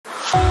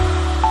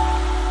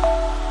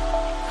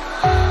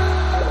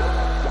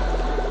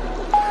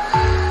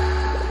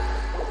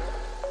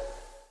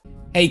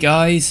Hey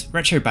guys,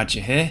 Retro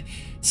Badger here.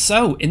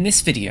 So in this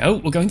video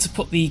we're going to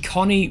put the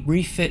Connie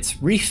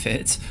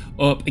Refit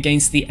up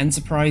against the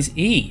Enterprise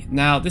E.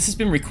 Now this has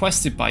been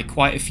requested by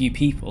quite a few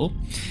people.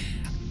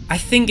 I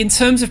think in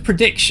terms of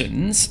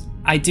predictions,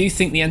 I do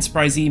think the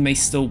Enterprise E may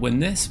still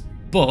win this,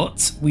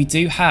 but we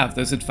do have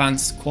those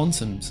advanced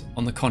quantums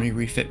on the Connie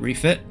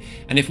Refit,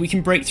 and if we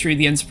can break through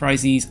the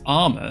Enterprise E's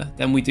armor,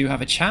 then we do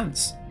have a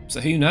chance. So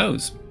who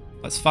knows?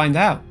 Let's find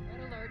out.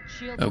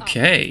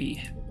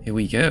 Okay, here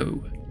we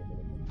go.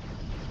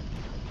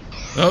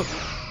 Oh,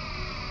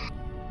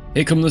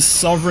 here come the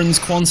Sovereign's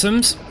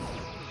quantums.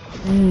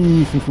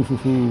 Ooh.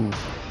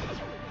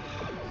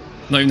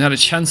 Not even had a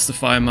chance to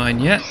fire mine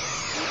yet.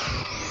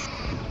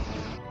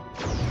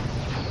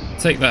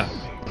 Take that.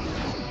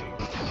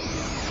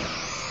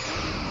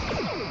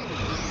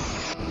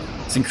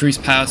 Let's increase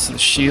power to the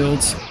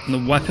shields and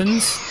the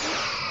weapons.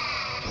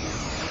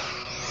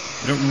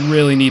 We don't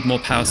really need more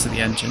power to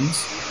the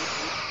engines.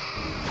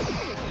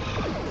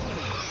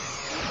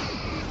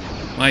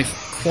 My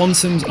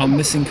quantums are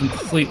missing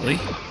completely.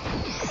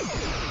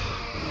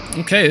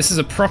 Okay, this is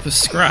a proper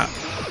scrap.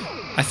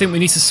 I think we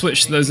need to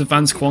switch to those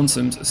advanced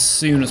quantums as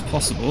soon as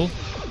possible.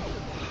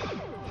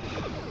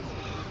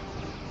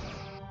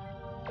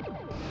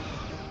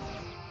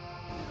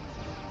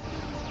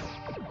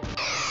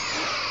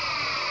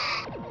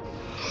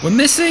 We're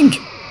missing!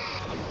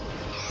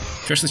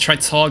 Should actually try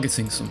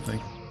targeting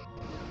something.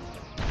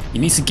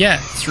 You need to get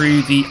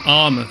through the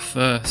armor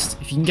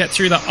first. If you can get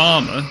through that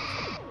armor,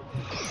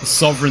 the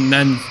Sovereign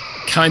then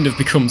kind of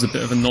becomes a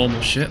bit of a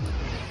normal ship.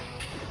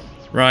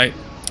 Right,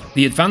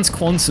 the advanced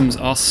quantums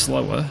are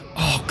slower.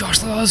 Oh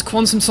gosh, look at those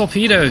quantum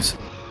torpedoes!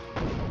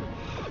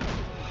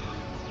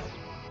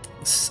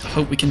 Let's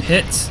hope we can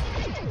hit.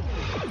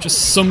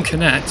 Just some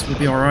connect, we'll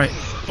be alright.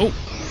 Oh!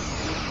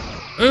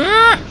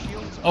 Ah!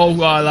 Oh,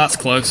 wow, that's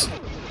close.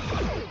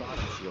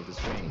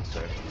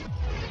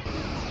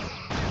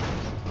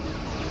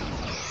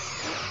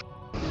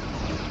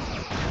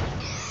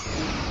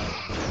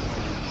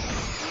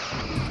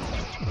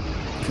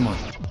 Come on.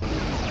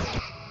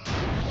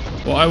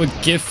 What I would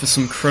give for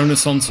some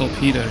Chronoson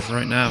torpedoes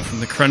right now from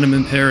the Krenum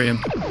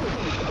Imperium. I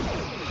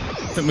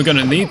think we're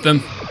gonna need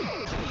them.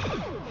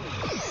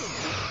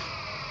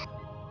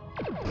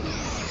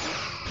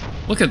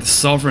 Look at the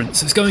Sovereign.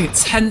 So it's going at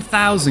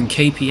 10,000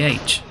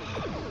 kph.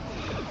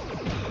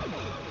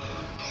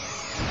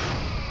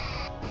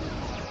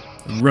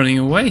 Running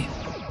away.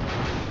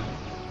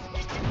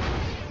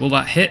 Will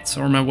that hit,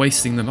 or am I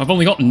wasting them? I've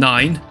only got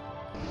 9.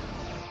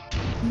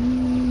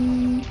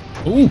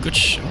 Ooh, good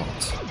shot.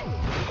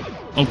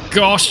 Oh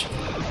gosh!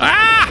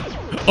 Ah!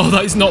 Oh,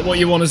 that is not what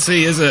you want to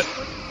see, is it?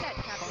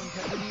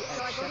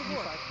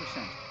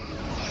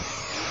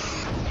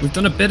 We've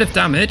done a bit of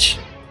damage.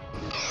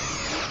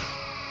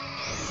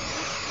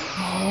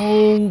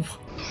 Oh!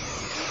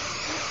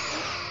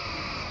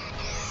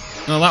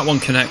 Well, that one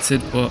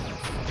connected, but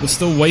we're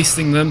still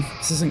wasting them.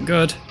 This isn't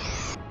good.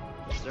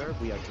 Sir,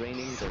 we are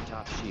draining their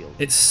top shield.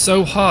 It's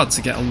so hard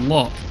to get a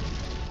lock.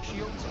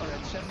 Shields are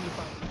at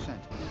 75%.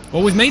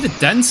 Well, we've made a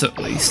dent at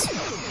least.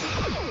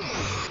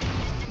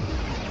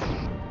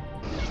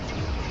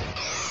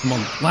 Come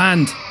on,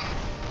 land.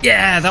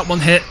 Yeah, that one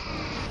hit.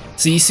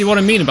 So you see what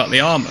I mean about the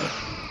armor?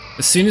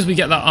 As soon as we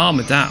get that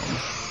armor down,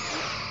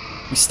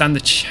 we stand a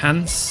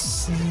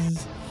chance.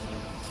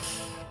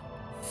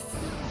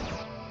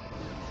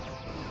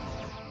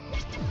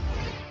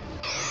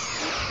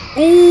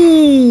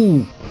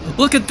 Ooh!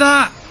 Look at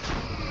that!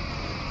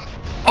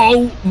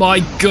 Oh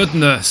my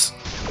goodness!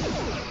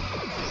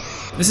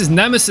 This is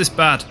Nemesis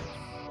bad.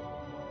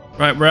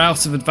 Right, we're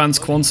out of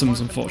advanced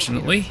quantums,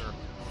 unfortunately.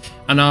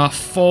 And our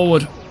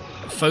forward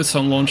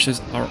photon launchers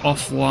are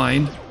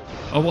offline.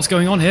 Oh, what's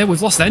going on here?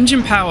 We've lost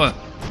engine power!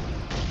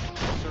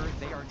 Sir,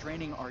 they are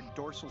draining our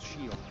dorsal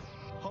shield.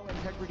 Hull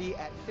integrity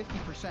at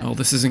 50%. Oh,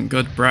 this isn't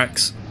good,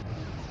 Brex.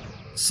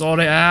 Sort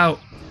it out.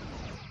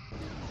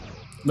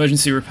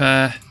 Emergency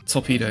repair,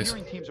 torpedoes.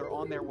 Engineering teams are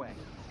on their way.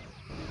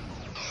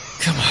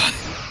 Come on.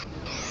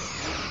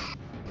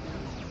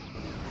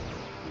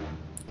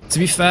 To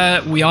be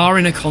fair, we are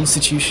in a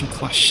Constitution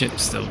class ship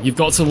still. You've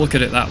got to look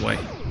at it that way.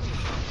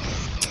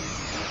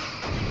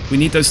 We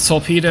need those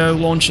torpedo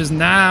launchers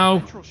now.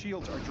 Central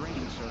shields are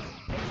draining, sir.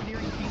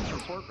 Engineering teams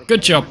report.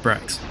 Good job,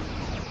 Brex.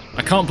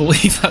 I can't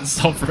believe that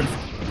Sovereign.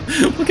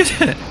 Look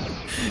at it.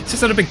 It's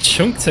just had a big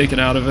chunk taken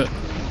out of it.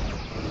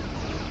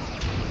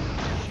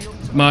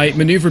 My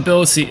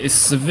maneuverability is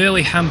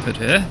severely hampered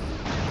here.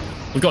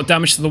 We've got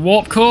damage to the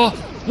warp core.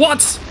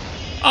 What?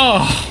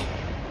 Oh.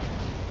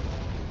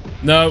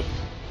 No.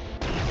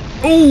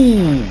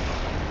 Ooh.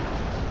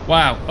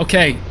 Wow.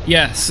 Okay.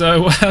 Yeah.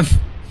 So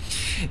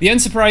the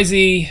Enterprise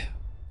E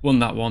won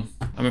that one,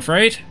 I'm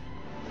afraid.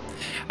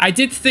 I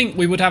did think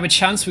we would have a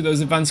chance with those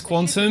advanced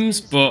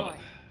quantums, but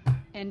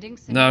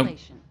no.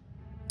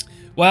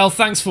 Well,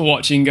 thanks for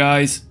watching,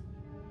 guys.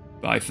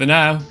 Bye for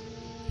now.